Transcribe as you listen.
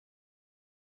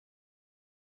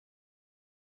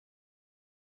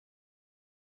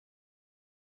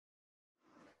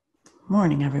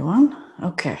Morning, everyone.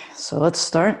 Okay, so let's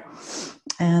start.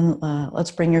 And let's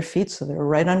bring your feet so they're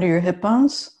right under your hip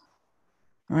bones.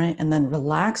 All right, and then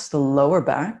relax the lower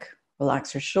back,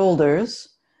 relax your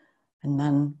shoulders, and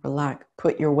then relax,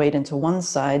 put your weight into one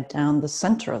side down the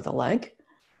center of the leg,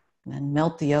 and then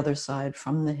melt the other side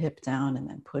from the hip down and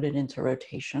then put it into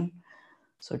rotation.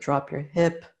 So drop your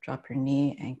hip, drop your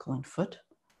knee, ankle, and foot.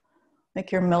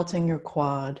 Like you're melting your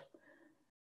quad,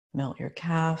 melt your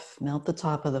calf, melt the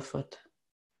top of the foot.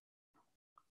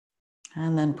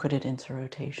 And then put it into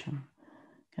rotation.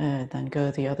 Good, then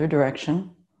go the other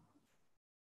direction.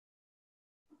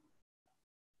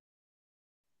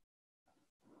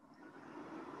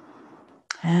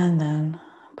 And then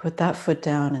put that foot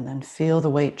down and then feel the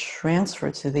weight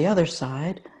transfer to the other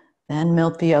side. Then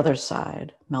melt the other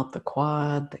side. Melt the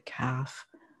quad, the calf,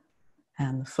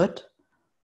 and the foot.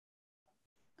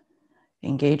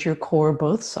 Engage your core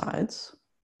both sides,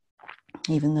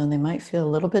 even though they might feel a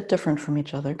little bit different from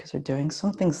each other because they're doing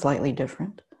something slightly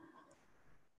different.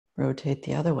 Rotate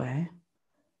the other way.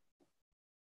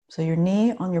 So your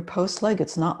knee on your post leg,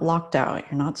 it's not locked out.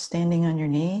 You're not standing on your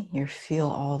knee. You feel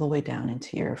all the way down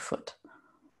into your foot.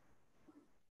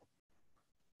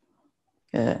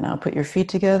 Good. Now put your feet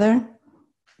together.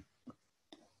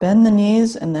 Bend the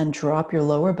knees and then drop your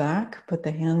lower back. Put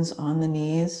the hands on the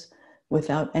knees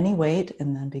without any weight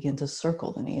and then begin to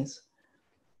circle the knees.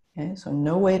 Okay, so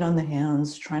no weight on the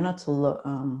hands. Try not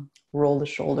to roll the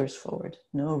shoulders forward.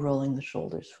 No rolling the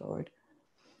shoulders forward.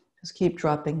 Just keep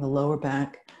dropping the lower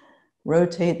back.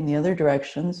 Rotate in the other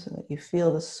direction so that you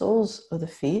feel the soles of the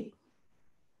feet.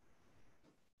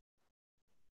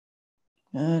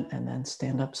 Good, and then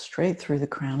stand up straight through the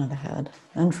crown of the head.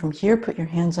 And from here, put your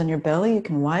hands on your belly. You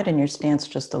can widen your stance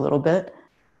just a little bit.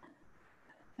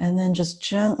 And then just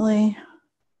gently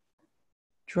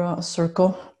draw a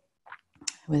circle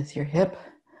with your hip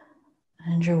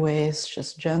and your waist.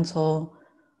 Just gentle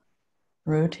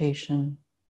rotation,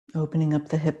 opening up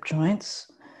the hip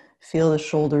joints. Feel the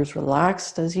shoulders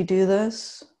relaxed as you do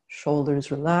this.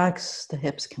 Shoulders relax, the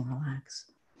hips can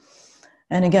relax.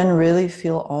 And again, really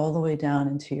feel all the way down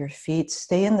into your feet.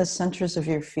 Stay in the centers of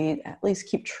your feet. At least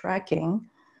keep tracking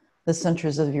the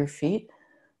centers of your feet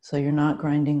so you're not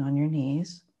grinding on your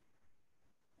knees.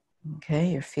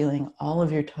 Okay, you're feeling all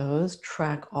of your toes.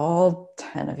 Track all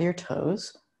 10 of your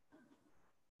toes.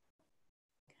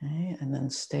 Okay, and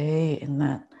then stay in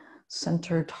that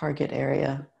center target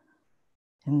area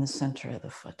in the center of the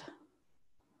foot.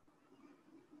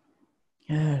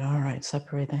 Good, all right,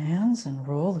 separate the hands and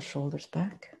roll the shoulders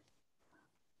back.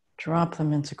 Drop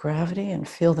them into gravity and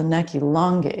feel the neck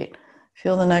elongate.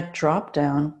 Feel the neck drop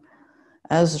down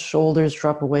as the shoulders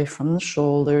drop away from the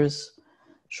shoulders.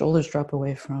 Shoulders drop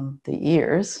away from the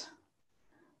ears.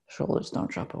 Shoulders don't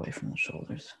drop away from the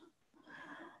shoulders.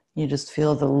 You just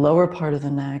feel the lower part of the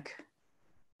neck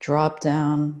drop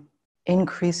down,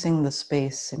 increasing the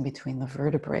space in between the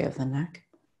vertebrae of the neck.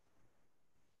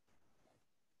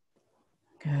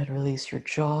 Good, release your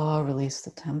jaw, release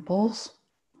the temples.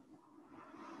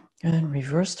 Good,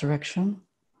 reverse direction.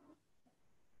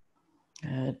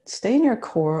 Good, stay in your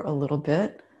core a little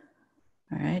bit.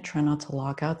 All right, try not to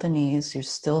lock out the knees. You're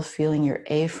still feeling your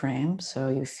A-frame, so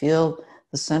you feel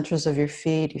the centers of your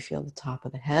feet, you feel the top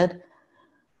of the head.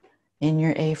 In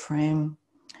your A-frame,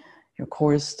 your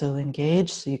core is still engaged,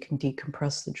 so you can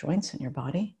decompress the joints in your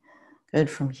body. Good,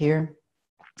 from here,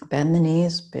 bend the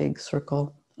knees, big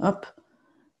circle up,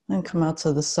 then come out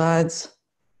to the sides,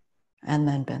 and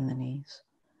then bend the knees.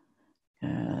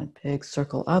 Good, big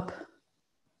circle up,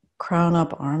 crown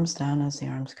up, arms down as the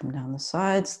arms come down the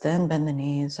sides, then bend the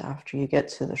knees after you get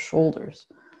to the shoulders.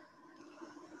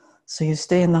 So you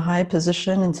stay in the high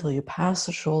position until you pass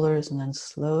the shoulders and then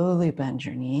slowly bend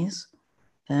your knees.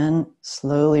 Then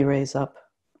slowly raise up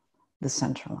the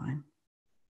center line.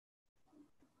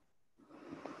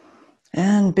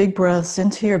 And big breaths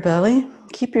into your belly.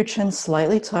 Keep your chin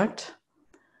slightly tucked.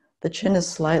 The chin is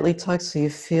slightly tucked so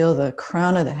you feel the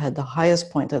crown of the head, the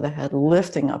highest point of the head,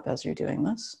 lifting up as you're doing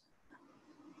this.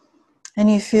 And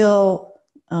you feel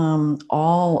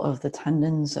all of the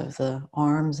tendons of the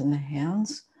arms and the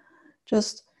hands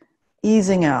just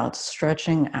easing out,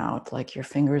 stretching out like your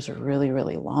fingers are really,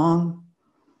 really long.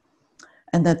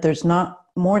 And that there's not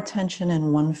more tension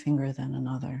in one finger than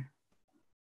another.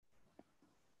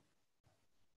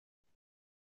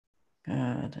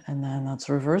 Good, and then that's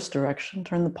reverse direction.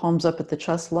 Turn the palms up at the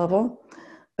chest level.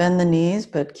 Bend the knees,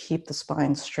 but keep the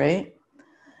spine straight.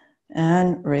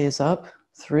 And raise up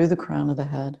through the crown of the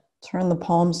head. Turn the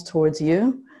palms towards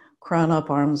you. Crown up,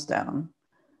 arms down.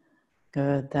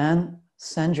 Good, then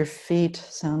send your feet,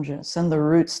 send the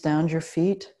roots down your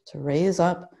feet to raise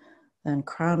up Then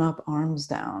crown up, arms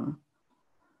down.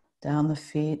 Down the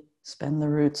feet, spend the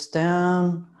roots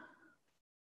down.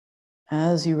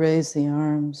 As you raise the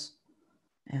arms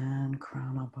and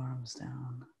crown up, arms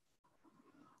down.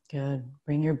 Good.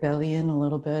 Bring your belly in a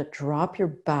little bit. Drop your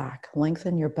back.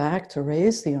 Lengthen your back to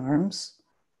raise the arms.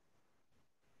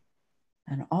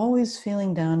 And always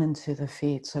feeling down into the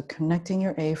feet. So connecting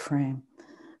your A-frame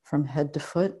from head to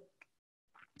foot.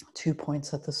 2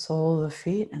 points at the sole of the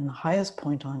feet and the highest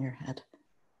point on your head.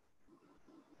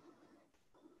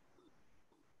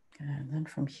 Good. And then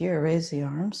from here, raise the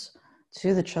arms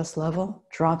to the chest level.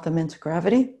 Drop them into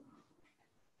gravity.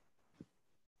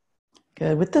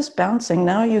 Good. With this bouncing,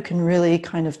 now you can really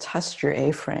kind of test your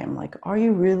A-frame. Like, are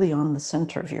you really on the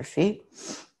center of your feet?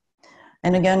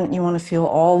 And again, you want to feel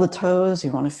all the toes.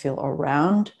 You want to feel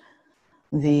around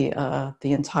the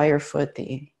entire foot,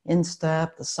 the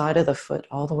instep, the side of the foot,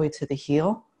 all the way to the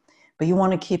heel. But you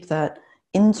want to keep that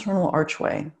internal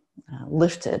archway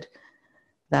lifted.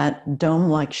 That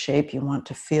dome-like shape you want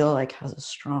to feel like has a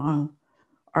strong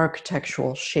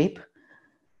architectural shape.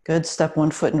 Good. Step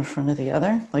one foot in front of the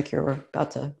other, like you're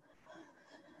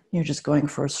just going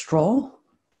for a stroll.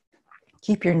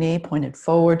 Keep your knee pointed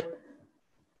forward.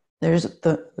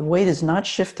 The weight is not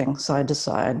shifting side to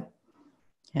side.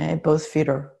 Okay, both feet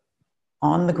are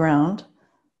on the ground.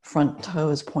 Front toe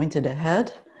is pointed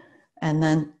ahead. And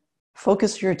then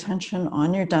focus your attention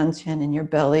on your dantian and your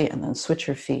belly, and then switch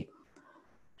your feet.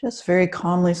 Just very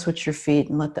calmly switch your feet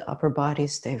and let the upper body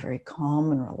stay very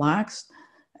calm and relaxed.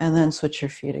 And then switch your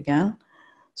feet again.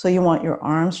 So you want your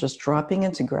arms just dropping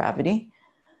into gravity.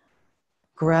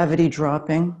 Gravity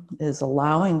dropping is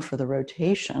allowing for the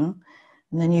rotation.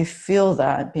 And then you feel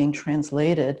that being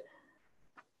translated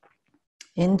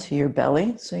into your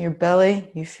belly. So your belly,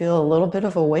 you feel a little bit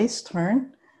of a waist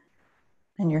turn.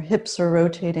 And your hips are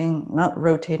rotating, not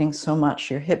rotating so much.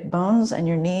 Your hip bones and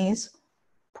your knees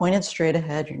pointed straight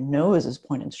ahead. Your nose is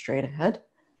pointed straight ahead.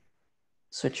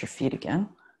 Switch your feet again.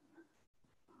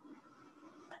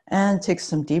 And take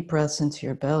some deep breaths into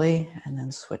your belly and then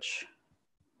switch.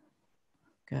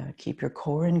 Good. Keep your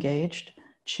core engaged.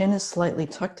 Chin is slightly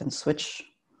tucked and switch.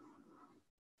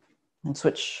 And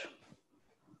switch.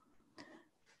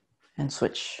 And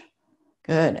switch.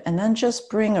 Good. And then just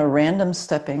bring a random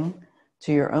stepping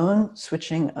to your own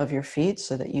switching of your feet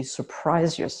so that you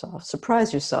surprise yourself.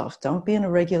 Surprise yourself. Don't be in a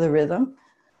regular rhythm.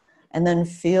 And then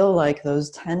feel like those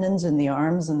tendons in the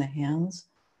arms and the hands,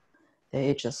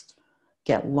 they just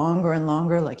get longer and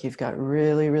longer, like you've got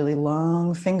really, really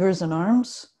long fingers and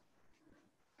arms.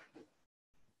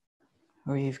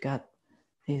 Or you've got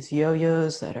these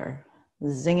yo-yos that are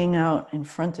zinging out in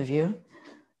front of you.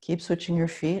 Keep switching your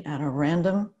feet at a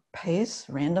random pace,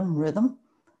 random rhythm.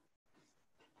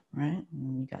 Right?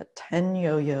 And you got 10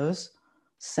 yo-yos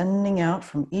sending out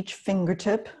from each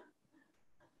fingertip.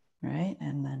 Right?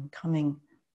 And then coming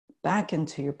back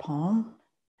into your palm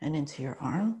and into your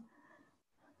arm.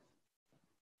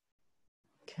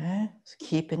 Okay, so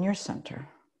keep in your center.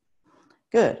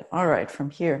 Good. All right, from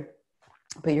here,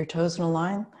 put your toes in a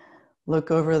line.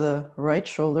 Look over the right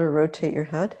shoulder, rotate your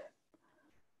head.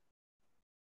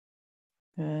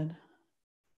 Good.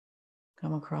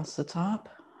 Come across the top.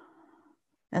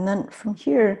 And then from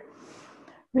here,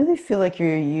 really feel like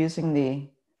you're using the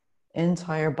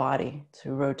entire body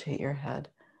to rotate your head.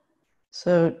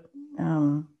 So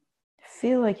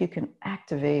feel like you can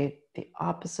activate the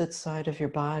opposite side of your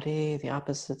body, the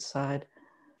opposite side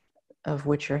of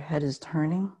which your head is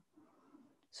turning.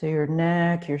 So your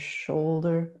neck, your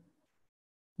shoulder,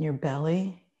 your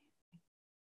belly.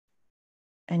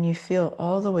 And you feel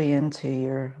all the way into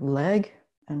your leg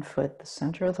and foot, the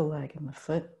center of the leg and the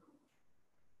foot.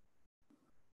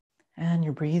 And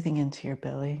you're breathing into your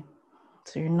belly.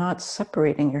 So you're not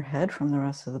separating your head from the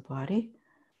rest of the body,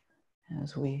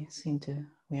 as we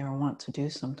are wont to do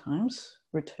sometimes.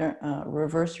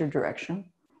 Reverse your direction.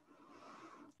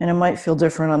 And it might feel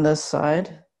different on this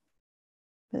side,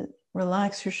 but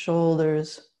relax your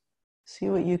shoulders. See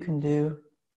what you can do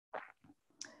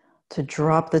to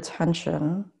drop the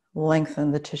tension,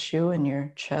 lengthen the tissue in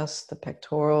your chest, the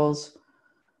pectorals,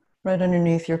 right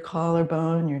underneath your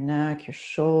collarbone, your neck, your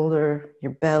shoulder,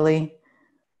 your belly,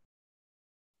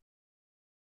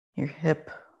 your hip,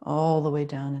 all the way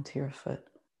down into your foot.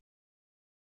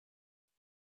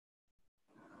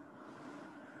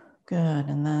 Good.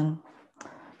 And then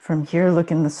from here,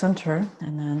 look in the center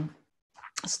and then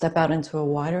step out into a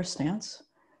wider stance.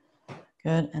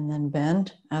 Good. And then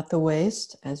bend at the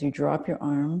waist as you drop your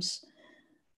arms.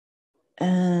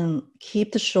 And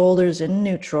keep the shoulders in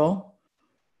neutral.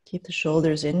 Keep the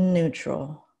shoulders in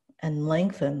neutral and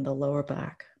lengthen the lower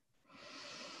back.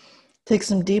 Take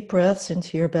some deep breaths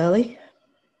into your belly.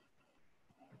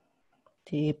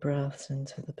 Deep breaths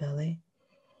into the belly.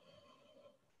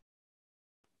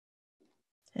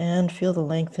 And feel the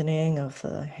lengthening of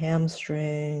the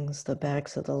hamstrings, the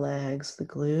backs of the legs, the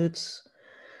glutes.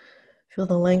 Feel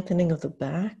the lengthening of the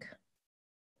back.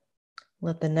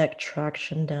 Let the neck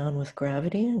traction down with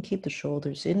gravity and keep the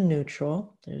shoulders in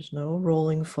neutral. There's no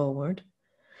rolling forward.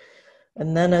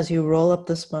 And then as you roll up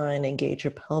the spine, engage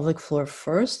your pelvic floor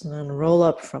first, and then roll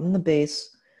up from the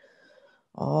base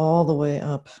all the way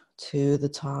up to the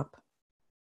top,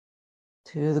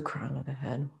 to the crown of the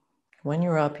head. When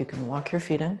you're up, you can walk your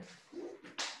feet in.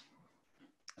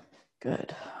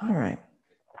 Good. All right.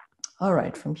 All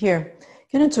right. From here,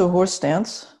 get into a horse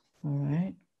stance. All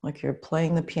right. Like you're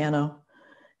playing the piano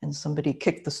and somebody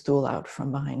kicked the stool out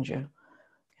from behind you.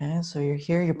 Okay. So you're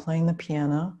here, you're playing the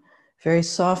piano. Very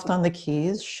soft on the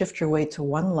keys. Shift your weight to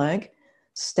one leg.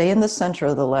 Stay in the center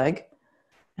of the leg.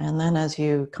 And then as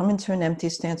you come into an empty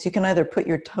stance, you can either put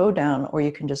your toe down or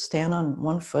you can just stand on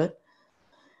one foot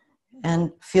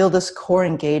and feel this core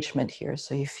engagement here.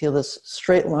 So you feel this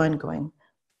straight line going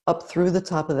up through the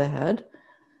top of the head.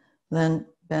 Then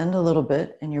bend a little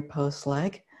bit in your post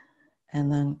leg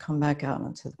and then come back out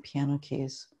onto the piano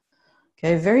keys.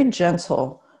 Okay, very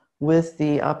gentle with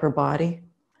the upper body.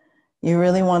 You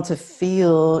really want to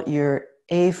feel your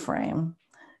A-frame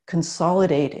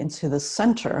consolidate into the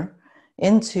center,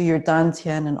 into your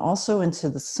dantian, and also into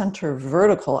the center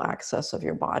vertical axis of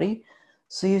your body.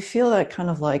 So you feel that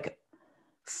kind of like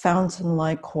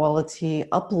fountain-like quality,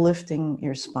 uplifting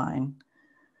your spine.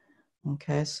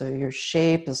 Okay, so your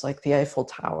shape is like the Eiffel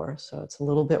Tower. So it's a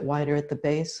little bit wider at the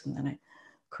base, and then it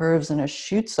curves and it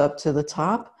shoots up to the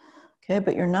top. Okay,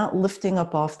 but you're not lifting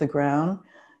up off the ground.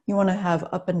 You want to have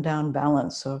up and down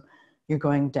balance. So you're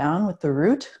going down with the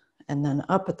root and then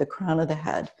up at the crown of the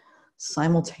head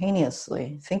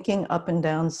simultaneously, thinking up and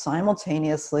down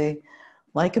simultaneously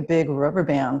like a big rubber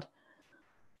band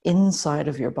inside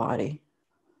of your body,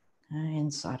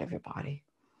 inside of your body.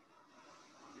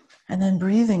 And then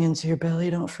breathing into your belly,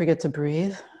 don't forget to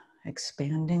breathe,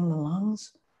 expanding the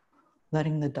lungs,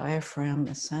 letting the diaphragm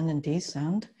ascend and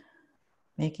descend,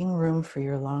 making room for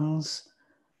your lungs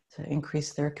to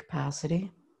increase their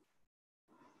capacity.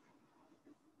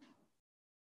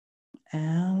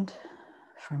 And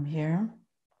from here,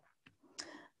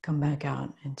 come back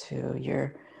out into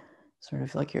your sort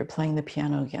of like you're playing the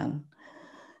piano again.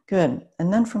 Good.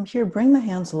 And then from here, bring the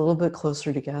hands a little bit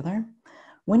closer together.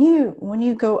 When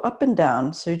you go up and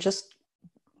down, so you just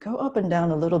go up and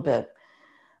down a little bit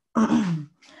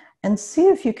and see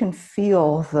if you can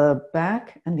feel the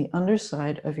back and the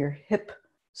underside of your hip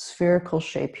spherical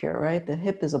shape here, right? The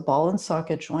hip is a ball and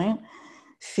socket joint.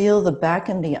 Feel the back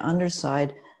and the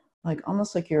underside, like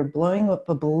almost like you're blowing up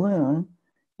a balloon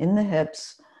in the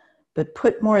hips, but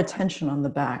put more attention on the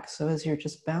back. So as you're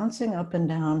just bouncing up and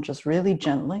down, just really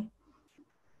gently,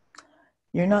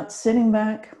 you're not sitting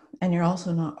back and you're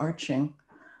also not arching.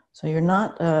 So you're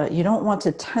not, you don't want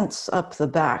to tense up the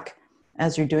back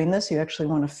as you're doing this. You actually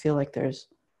want to feel like there's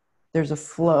a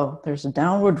flow, there's a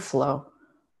downward flow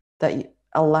that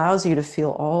allows you to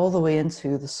feel all the way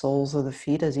into the soles of the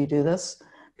feet as you do this,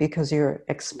 because you're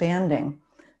expanding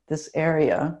this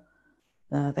area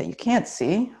that you can't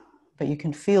see, but you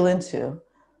can feel into.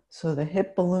 So the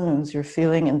hip balloons, you're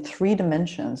feeling in 3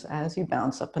 dimensions as you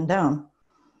bounce up and down.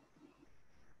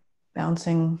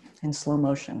 Bouncing in slow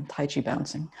motion, Tai Chi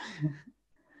bouncing.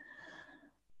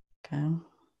 Okay.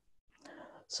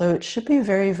 So it should be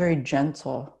very, very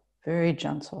gentle, very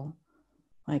gentle.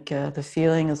 Like the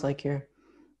feeling is like you're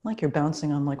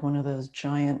bouncing on like one of those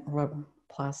giant rubber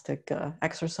plastic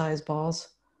exercise balls.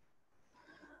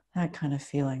 That kind of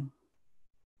feeling.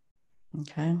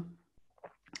 Okay.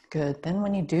 Good. Then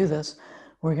when you do this,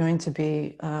 we're going to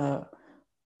be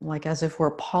like as if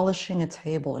we're polishing a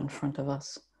table in front of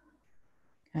us.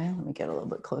 Okay, let me get a little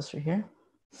bit closer here.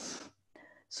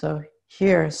 So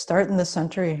here, start in the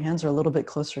center, your hands are a little bit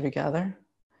closer together,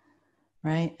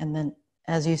 right? And then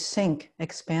as you sink,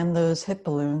 expand those hip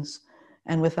balloons,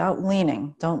 and without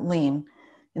leaning, don't lean.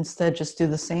 Instead, just do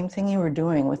the same thing you were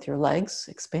doing with your legs,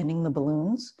 expanding the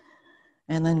balloons,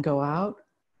 and then go out,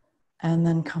 and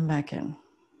then come back in.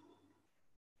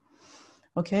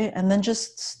 Okay, and then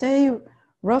just stay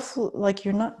roughly, like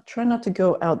you're not, try not to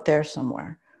go out there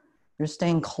somewhere. You're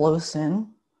staying close in.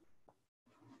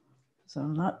 So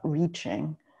I'm not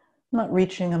reaching,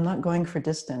 I'm not going for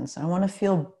distance. I want to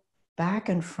feel back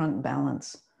and front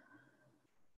balance.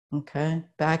 Okay,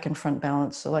 back and front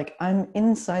balance. So like I'm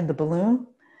inside the balloon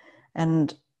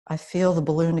and I feel the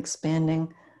balloon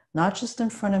expanding, not just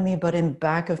in front of me, but in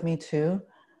back of me too.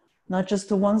 Not just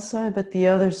to one side, but the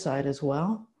other side as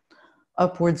well.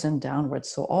 Upwards and downwards.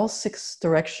 So all 6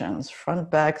 directions,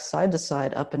 front, back, side to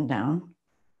side, up and down.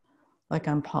 Like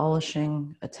I'm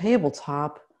polishing a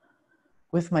tabletop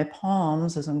with my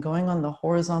palms as I'm going on the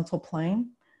horizontal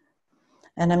plane.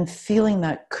 And I'm feeling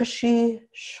that cushy,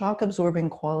 shock absorbing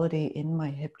quality in my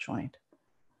hip joint.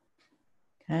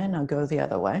 Okay, now go the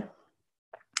other way.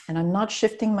 And I'm not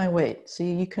shifting my weight.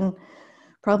 See, you can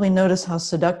probably notice how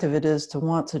seductive it is to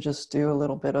want to just do a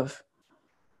little bit of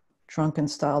drunken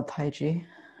style Taiji.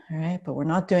 All right, but we're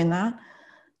not doing that.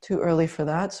 Too early for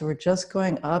that. So we're just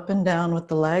going up and down with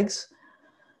the legs,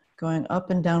 going up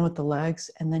and down with the legs,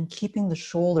 and then keeping the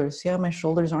shoulders. See how my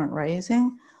shoulders aren't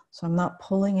raising? So I'm not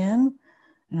pulling in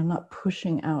and I'm not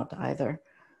pushing out either.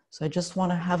 So I just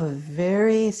want to have a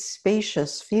very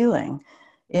spacious feeling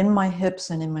in my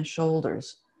hips and in my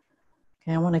shoulders.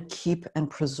 Okay, I want to keep and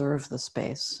preserve the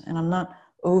space. And I'm not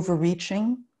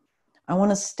overreaching. I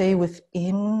want to stay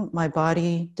within my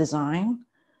body design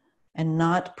and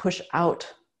not push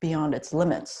out beyond its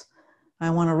limits. I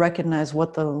want to recognize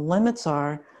what the limits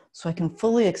are so I can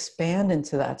fully expand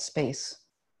into that space.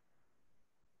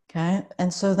 Okay,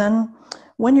 and so then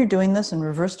when you're doing this in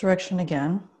reverse direction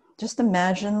again, just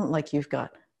imagine like you've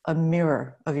got a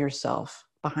mirror of yourself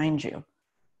behind you.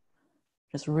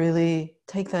 Just really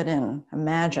take that in.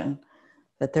 Imagine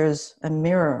that there's a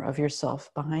mirror of yourself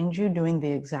behind you doing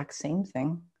the exact same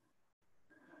thing.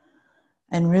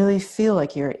 And really feel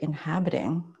like you're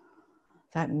inhabiting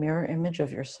that mirror image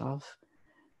of yourself.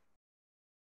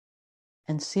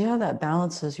 And see how that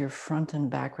balances your front and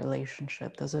back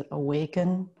relationship. Does it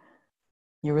awaken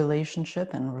your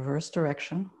relationship in reverse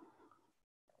direction?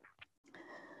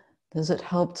 Does it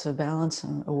help to balance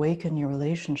and awaken your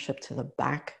relationship to the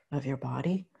back of your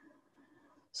body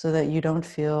so that you don't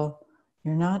feel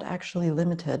you're not actually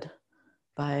limited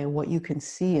by what you can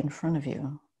see in front of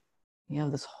you? You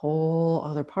have this whole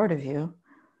other part of you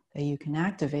that you can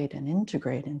activate and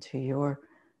integrate into your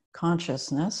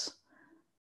consciousness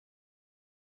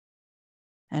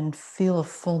and feel a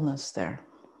fullness there.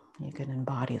 You can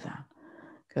embody that.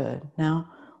 Good.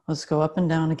 Now let's go up and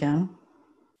down again.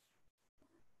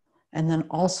 And then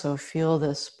also feel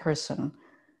this person,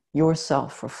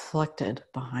 yourself, reflected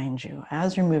behind you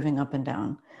as you're moving up and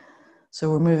down. So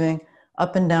we're moving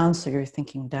up and down, so you're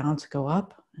thinking down to go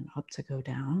up and up to go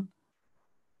down.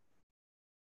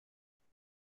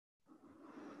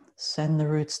 Send the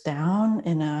roots down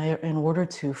in order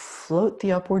to float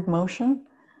the upward motion,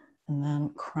 and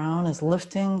then crown is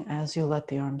lifting as you let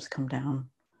the arms come down.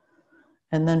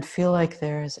 And then feel like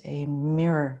there's a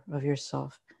mirror of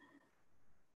yourself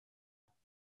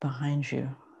behind you,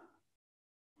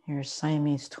 your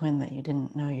Siamese twin that you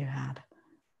didn't know you had.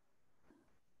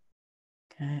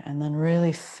 Okay, and then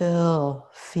really feel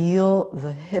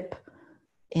the hip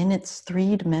in its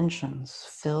 3 dimensions.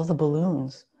 Feel the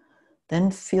balloons.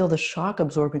 Then feel the shock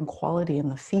absorbing quality in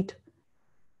the feet.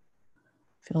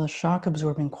 Feel the shock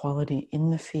absorbing quality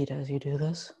in the feet as you do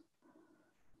this.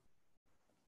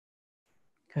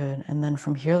 Good. And then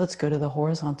from here, let's go to the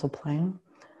horizontal plane.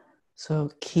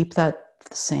 So keep that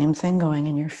same thing going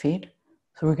in your feet.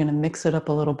 So we're going to mix it up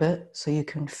a little bit so you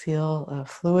can feel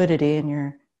fluidity in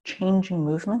your changing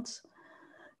movements.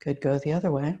 Good. Go the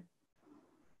other way.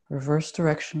 Reverse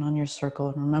direction on your circle.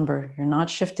 And remember, you're not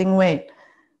shifting weight.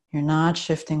 You're not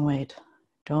shifting weight.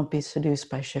 Don't be seduced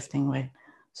by shifting weight.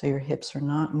 So your hips are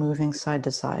not moving side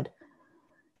to side,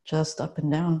 just up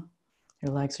and down.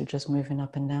 Your legs are just moving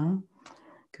up and down.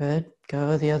 Good.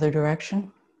 Go the other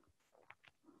direction.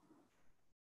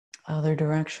 Other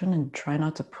direction, and try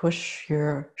not to push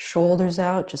your shoulders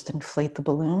out. Just inflate the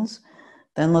balloons.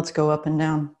 Then let's go up and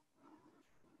down.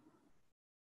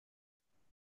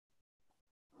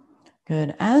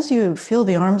 Good. As you feel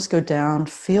the arms go down,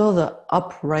 feel the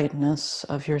uprightness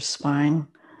of your spine.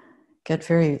 Get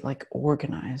very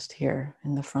organized here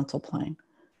in the frontal plane.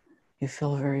 You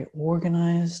feel very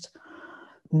organized.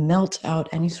 Melt out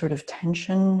any sort of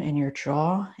tension in your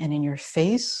jaw and in your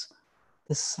face.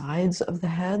 The sides of the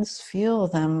heads, feel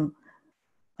them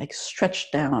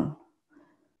stretched down.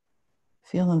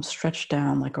 Feel them stretched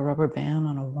down like a rubber band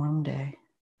on a warm day.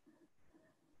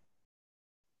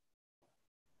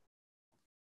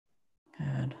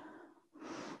 Good.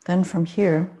 Then from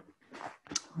here,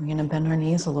 we're going to bend our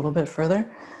knees a little bit further.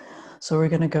 So we're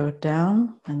going to go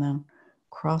down and then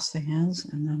cross the hands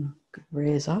and then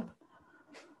raise up.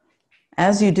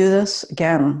 As you do this,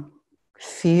 again,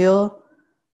 feel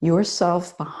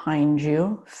yourself behind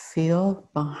you. Feel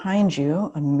behind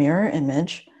you a mirror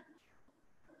image.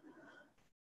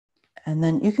 And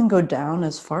then you can go down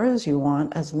as far as you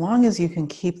want, as long as you can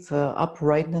keep the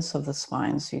uprightness of the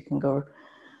spine. So you can go,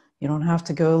 you don't have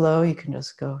to go low, you can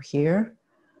just go here,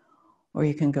 or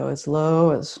you can go as low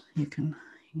as you can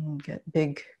get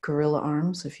big gorilla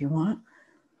arms if you want.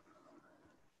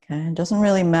 Okay, it doesn't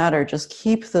really matter, just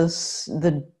keep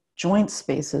the joint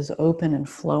spaces open and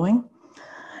flowing.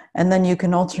 And then you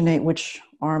can alternate which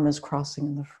arm is crossing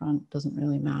in the front, doesn't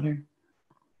really matter.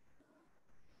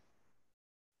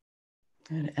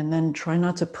 Good. And then try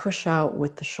not to push out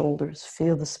with the shoulders.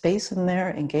 Feel the space in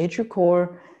there, engage your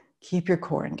core, keep your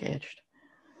core engaged.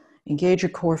 Engage your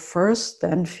core first,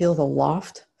 then feel the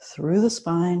loft through the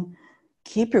spine.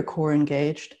 Keep your core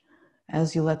engaged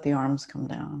as you let the arms come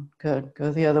down. Good.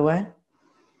 Go the other way.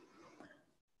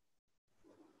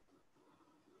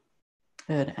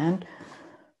 Good. And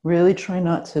really try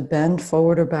not to bend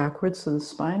forward or backwards so the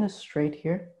spine is straight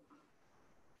here.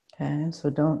 Okay, so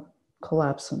don't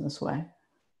collapse in this way.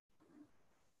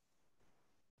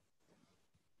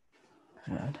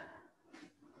 Good.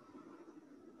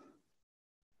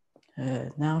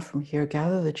 Good. Now from here,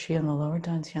 gather the chi on the lower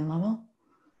dantian level.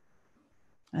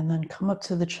 And then come up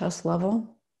to the chest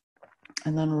level.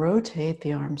 And then rotate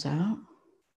the arms out.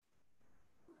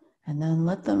 And then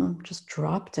let them just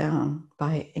drop down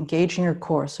by engaging your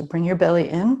core. So bring your belly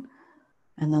in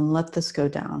and then let this go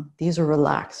down. These are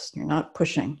relaxed. You're not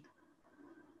pushing.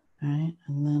 All right.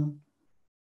 And then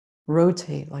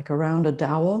rotate like around a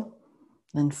dowel.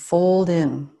 Then fold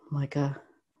in like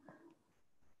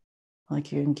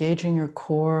you're engaging your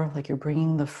core, like you're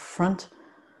bringing the front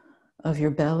of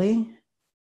your belly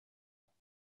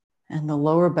and the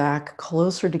lower back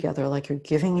closer together, like you're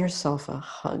giving yourself a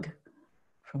hug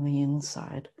from the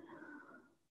inside.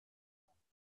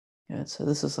 Good. So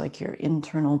this is like your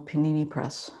internal panini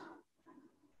press,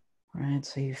 right?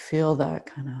 So you feel that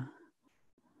kind of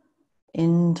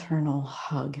internal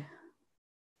hug.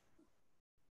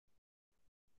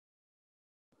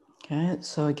 Okay,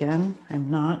 so again, I'm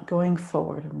not going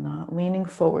forward. I'm not leaning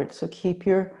forward. So keep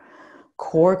your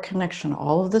core connection.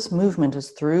 All of this movement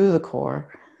is through the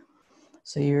core.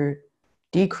 So you're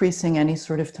decreasing any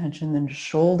sort of tension in the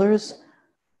shoulders.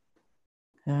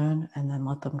 Good. And then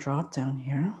let them drop down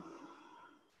here.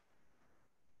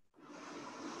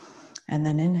 And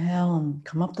then inhale and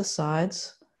come up the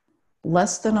sides.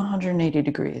 Less than 180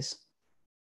 degrees.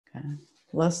 Okay.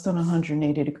 Less than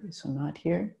 180 degrees. So not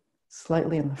here.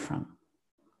 Slightly in the front.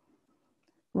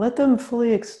 Let them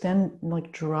fully extend,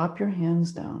 like drop your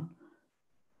hands down.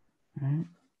 Right?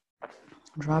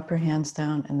 Drop your hands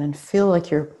down and then feel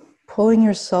like you're pulling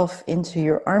yourself into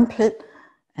your armpit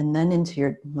and then into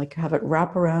your, like have it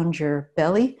wrap around your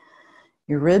belly,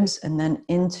 your ribs, and then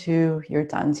into your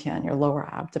dantian, your lower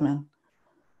abdomen.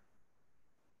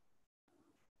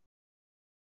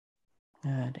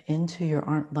 Good. Into your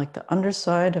arm, like the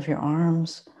underside of your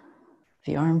arms,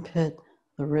 the armpit,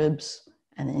 the ribs,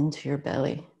 and into your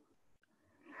belly.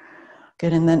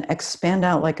 Good, and then expand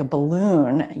out like a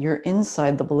balloon. You're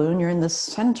inside the balloon, you're in the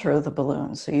center of the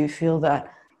balloon. So you feel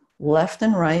that left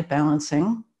and right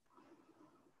balancing.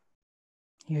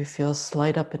 You feel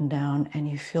slight up and down, and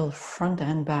you feel front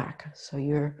and back. So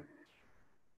your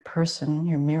person,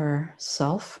 your mirror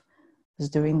self, is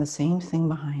doing the same thing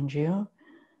behind you.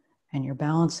 And you're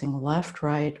balancing left,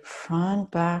 right,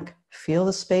 front, back. Feel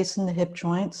the space in the hip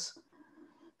joints.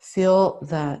 Feel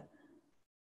that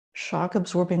shock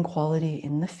absorbing quality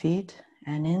in the feet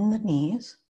and in the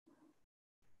knees.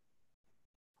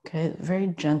 Okay, very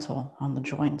gentle on the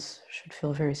joints. Should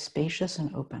feel very spacious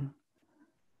and open.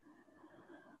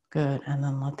 Good, and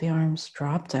then let the arms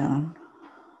drop down.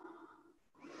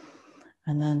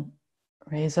 And then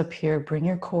raise up here, bring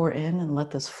your core in and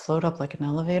let this float up like an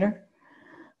elevator.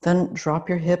 Then drop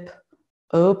your hip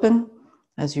open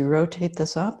as you rotate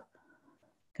this up.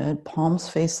 Good, palms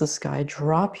face the sky.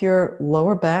 Drop your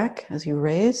lower back as you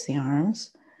raise the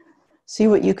arms. See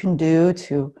what you can do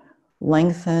to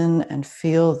lengthen and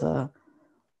feel the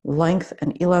length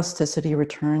and elasticity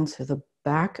return to the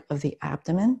back of the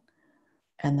abdomen.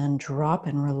 And then drop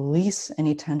and release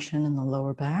any tension in the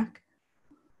lower back.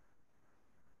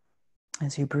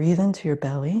 As you breathe into your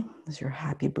belly, as your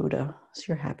happy Buddha, as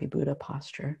your happy Buddha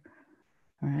posture.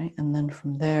 All right, and then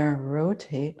from there,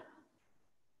 rotate.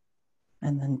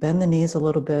 And then bend the knees a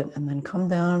little bit and then come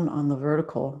down on the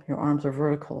vertical. Your arms are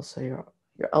vertical, so your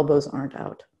elbows aren't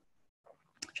out.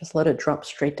 Just let it drop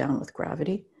straight down with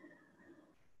gravity.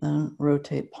 Then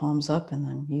rotate palms up and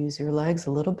then use your legs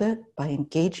a little bit by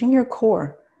engaging your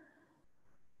core.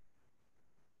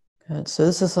 Good. So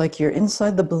this is like you're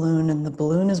inside the balloon and the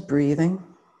balloon is breathing.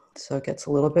 So it gets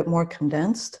a little bit more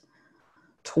condensed.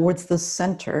 towards the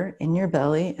center in your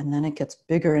belly, and then it gets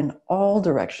bigger in all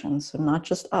directions. So not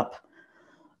just up,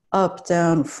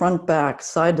 down, front, back,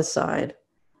 side to side.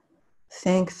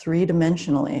 Think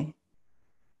three-dimensionally.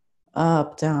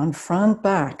 Up, down, front,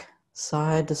 back,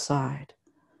 side to side.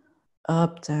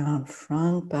 Up, down,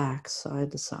 front, back,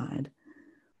 side to side.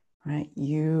 Right?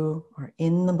 You are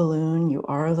in the balloon. You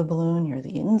are the balloon. You're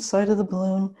the inside of the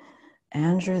balloon,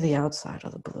 and you're the outside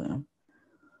of the balloon.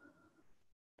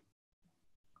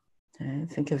 Okay?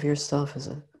 Think of yourself as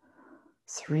a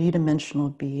three-dimensional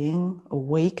being.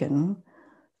 Awaken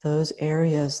those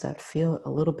areas that feel a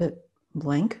little bit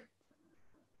blank.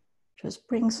 Just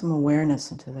bring some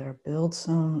awareness into there. Build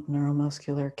some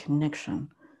neuromuscular connection,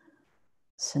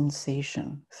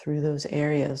 sensation through those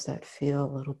areas that feel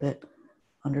a little bit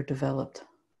underdeveloped.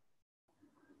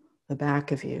 The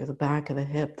back of you, the back of the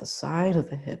hip, the side of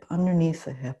the hip, underneath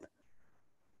the hip.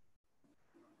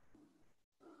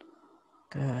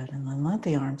 Good. And then let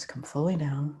the arms come fully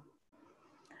down.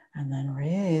 And then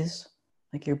raise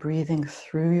like you're breathing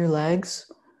through your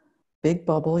legs. Big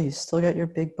bubble. You still got your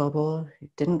big bubble. You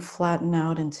didn't flatten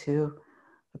out into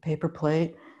a paper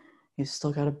plate. You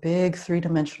still got a big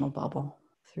three-dimensional bubble.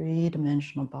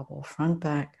 Three-dimensional bubble. Front,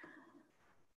 back,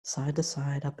 side to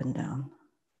side, up and down.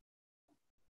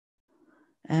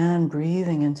 And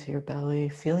breathing into your belly,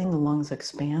 feeling the lungs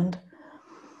expand.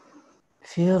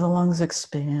 Feel the lungs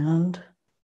expand,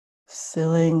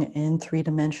 filling in 3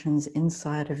 dimensions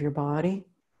inside of your body,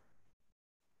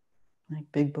 like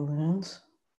big balloons.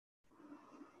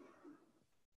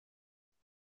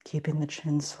 Keeping the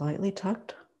chin slightly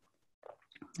tucked.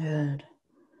 Good.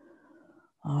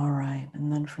 All right,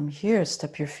 and then from here,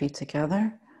 step your feet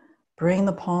together. Bring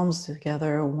the palms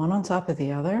together, one on top of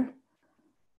the other.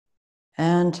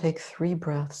 And take 3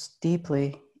 breaths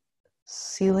deeply,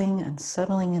 sealing and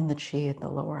settling in the chi at the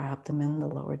lower abdomen, the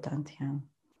lower dantian.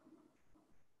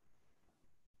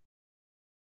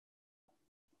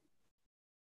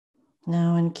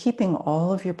 Now, in keeping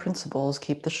all of your principles,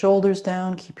 keep the shoulders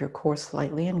down, keep your core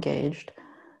slightly engaged,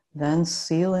 then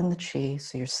seal in the chi.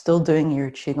 So you're still doing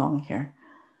your Qigong here.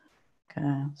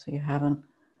 Okay, so you haven't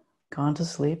gone to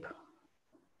sleep.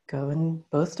 Go in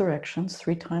both directions,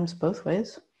 3 times both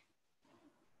ways.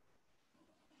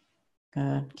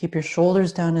 Good. Keep your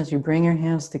shoulders down as you bring your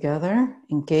hands together.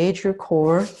 Engage your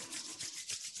core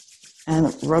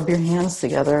and rub your hands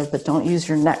together, but don't use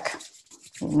your neck.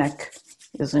 Your neck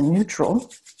is in neutral.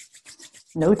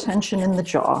 No tension in the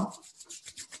jaw.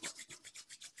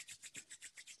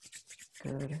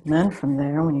 Good. And then from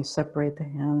there, when you separate the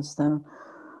hands, then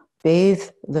bathe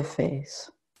the face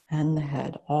and the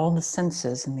head, all the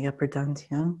senses in the upper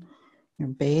dantian. You're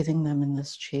bathing them in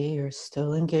this chi. You're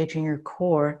still engaging your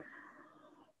core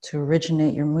to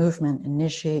originate your movement,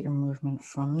 initiate your movement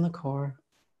from the core.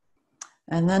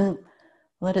 And then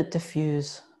let it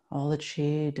diffuse, all the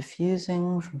chi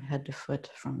diffusing from head to foot,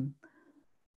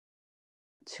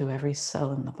 to every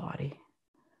cell in the body.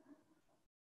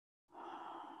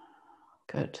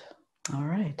 Good. All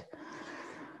right.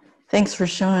 Thanks for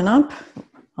showing up.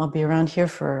 I'll be around here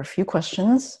for a few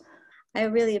questions. I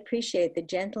really appreciate the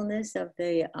gentleness of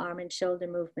the arm and shoulder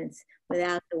movements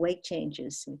without the weight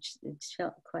changes, which it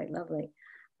felt quite lovely.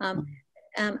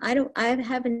 I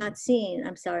haven't not seen,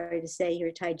 I'm sorry to say,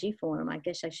 your Tai Chi form. I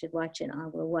guess I should watch it. I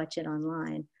will watch it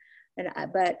online.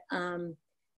 But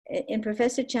in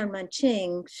Professor Chang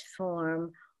Ching's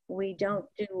form, we don't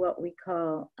do what we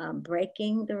call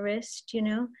breaking the wrist, you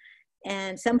know,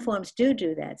 and some forms do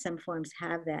that. Some forms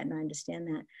have that, and I understand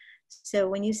that. So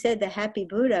when you said the Happy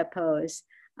Buddha pose,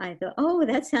 I thought, oh,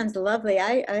 that sounds lovely.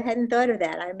 I hadn't thought of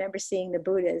that. I remember seeing the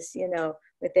Buddhas, you know,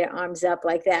 with their arms up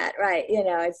like that, right? You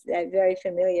know, it's that very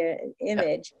familiar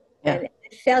image. Yeah. And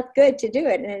it felt good to do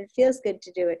it, and it feels good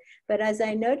to do it. But as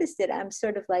I noticed it, I'm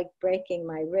sort of like breaking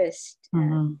my wrist, you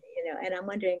know, and I'm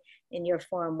wondering in your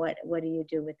form, what do you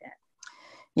do with that?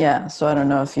 Yeah, so I don't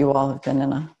know if you all have been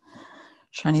in a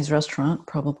Chinese restaurant,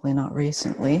 probably not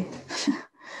recently.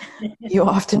 You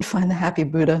often find the Happy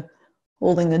Buddha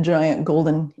holding the giant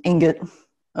golden ingot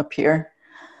up here.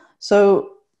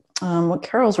 So what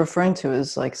Carol's referring to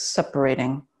is like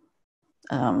separating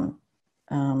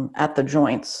at the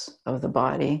joints of the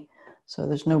body. So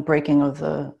there's no breaking of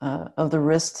the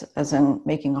wrist, as in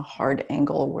making a hard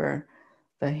angle where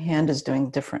the hand is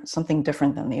doing something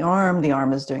different than the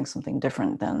arm is doing something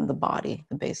different than the body,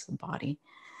 the base of the body.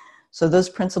 So those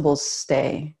principles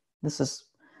stay. This is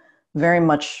very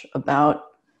much about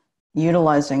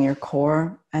utilizing your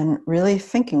core and really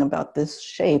thinking about this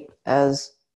shape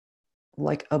as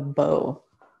like a bow.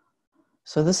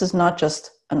 So this is not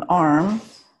just an arm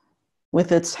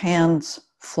with its hands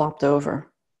flopped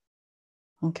over.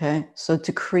 Okay, so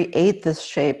to create this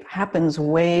shape happens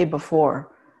way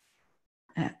before.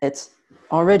 It's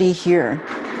already here.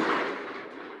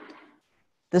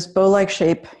 This bow-like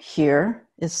shape here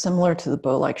is similar to the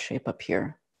bow-like shape up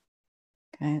here.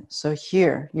 Okay, so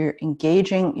here you're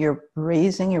engaging, you're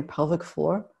raising your pelvic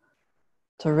floor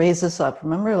to raise this up.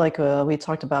 Remember, like we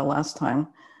talked about last time,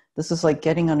 this is like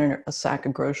getting under a sack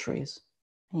of groceries,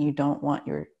 and you don't want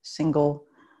your single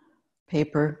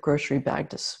paper grocery bag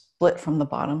to split from the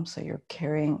bottom. So you're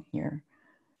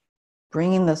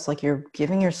bringing this like you're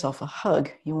giving yourself a hug.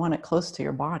 You want it close to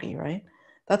your body, right?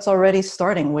 That's already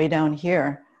starting way down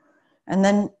here. And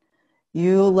then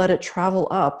you let it travel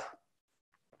up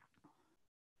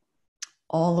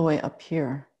all the way up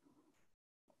here.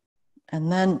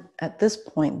 And then at this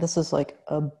point, this is like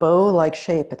a bow-like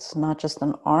shape. It's not just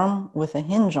an arm with a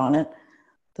hinge on it.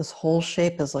 This whole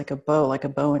shape is like a bow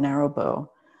and arrow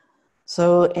bow.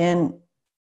 So in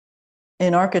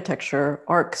architecture,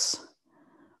 arcs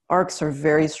are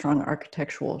very strong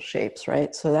architectural shapes,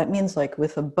 right? So that means like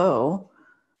with a bow,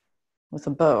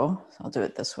 so I'll do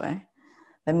it this way.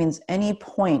 That means any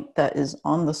point that is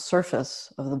on the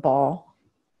surface of the ball,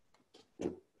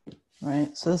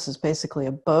 right? So this is basically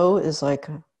a bow is like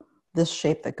this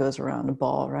shape that goes around a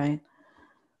ball, right?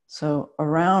 So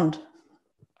around,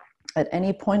 at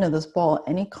any point of this ball,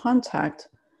 any contact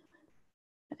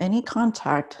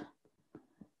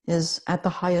is at the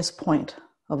highest point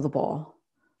of the ball.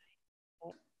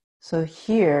 So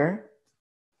here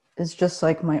is just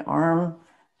like my arm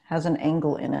has an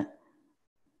angle in it.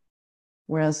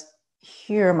 Whereas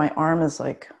here, my arm is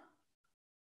like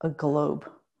a globe,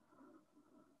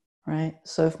 right?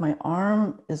 So if my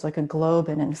arm is like a globe,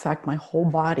 and in fact, my whole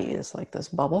body is like this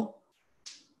bubble,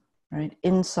 right?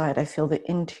 Inside, I feel the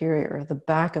interior, the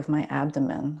back of my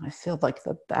abdomen. I feel like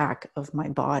the back of my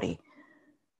body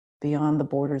beyond the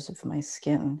borders of my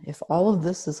skin. If all of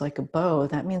this is like a bow,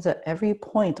 that means that every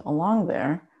point along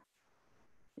there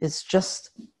is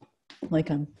just like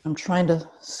I'm trying to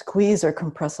squeeze or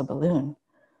compress a balloon,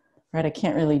 right? I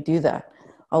can't really do that.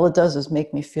 All it does is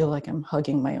make me feel like I'm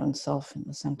hugging my own self in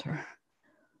the center.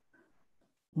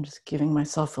 I'm just giving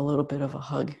myself a little bit of a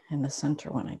hug in the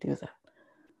center when I do that,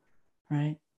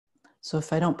 right? So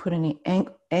if I don't put any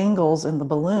angles in the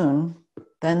balloon,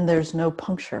 then there's no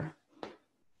puncture.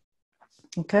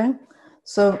 Okay?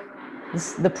 So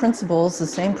the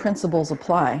same principles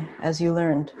apply as you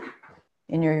learned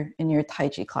in your Tai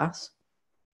Chi class.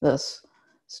 This,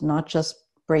 it's not just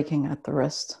breaking at the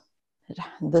wrist.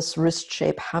 This wrist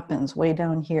shape happens way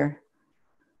down here.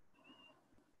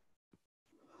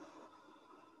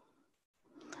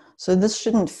 So this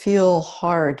shouldn't feel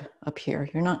hard up here.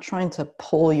 You're not trying to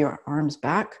pull your arms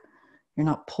back. You're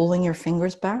not pulling your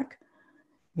fingers back.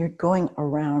 You're going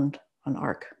around an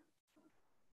arc.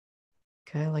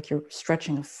 Okay, like you're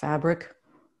stretching a fabric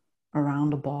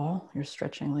around a ball. You're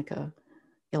stretching like a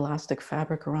elastic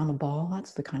fabric around the ball.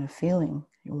 That's the kind of feeling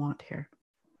you want here.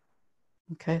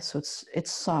 Okay, so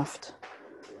it's soft.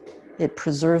 It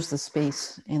preserves the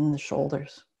space in the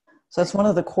shoulders. So that's one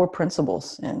of the core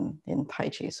principles in Tai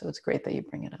Chi. So it's great that you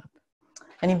bring it up.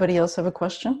 Anybody else have a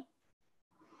question?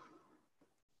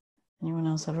 Anyone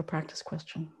else have a practice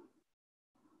question?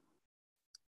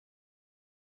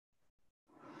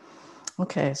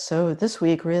 Okay, so this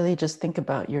week, really just think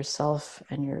about yourself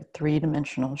and your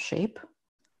three-dimensional shape.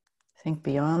 Think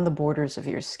beyond the borders of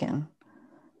your skin,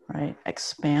 right?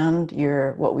 Expand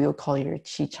your, what we will call your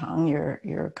Qi Chang,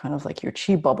 your kind of like your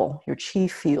Qi bubble, your Qi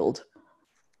field.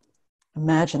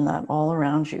 Imagine that all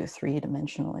around you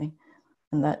three-dimensionally,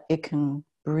 and that it can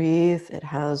breathe, it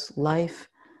has life,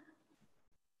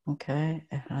 okay?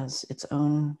 It has its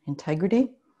own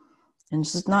integrity. And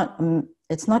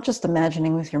it's not just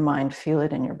imagining with your mind, feel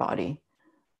it in your body.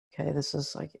 Okay, this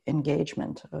is like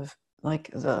engagement of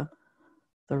like the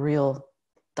real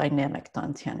dynamic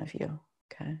dantian of you.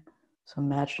 Okay, so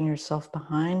imagine yourself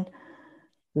behind,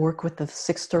 work with the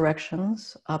 6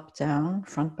 directions, up, down,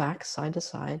 front, back, side to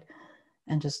side,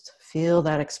 and just feel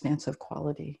that expansive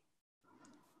quality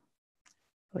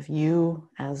of you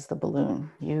as the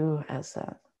balloon, you as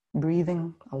that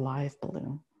breathing, alive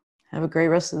balloon. Have a great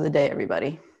rest of the day,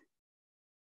 everybody.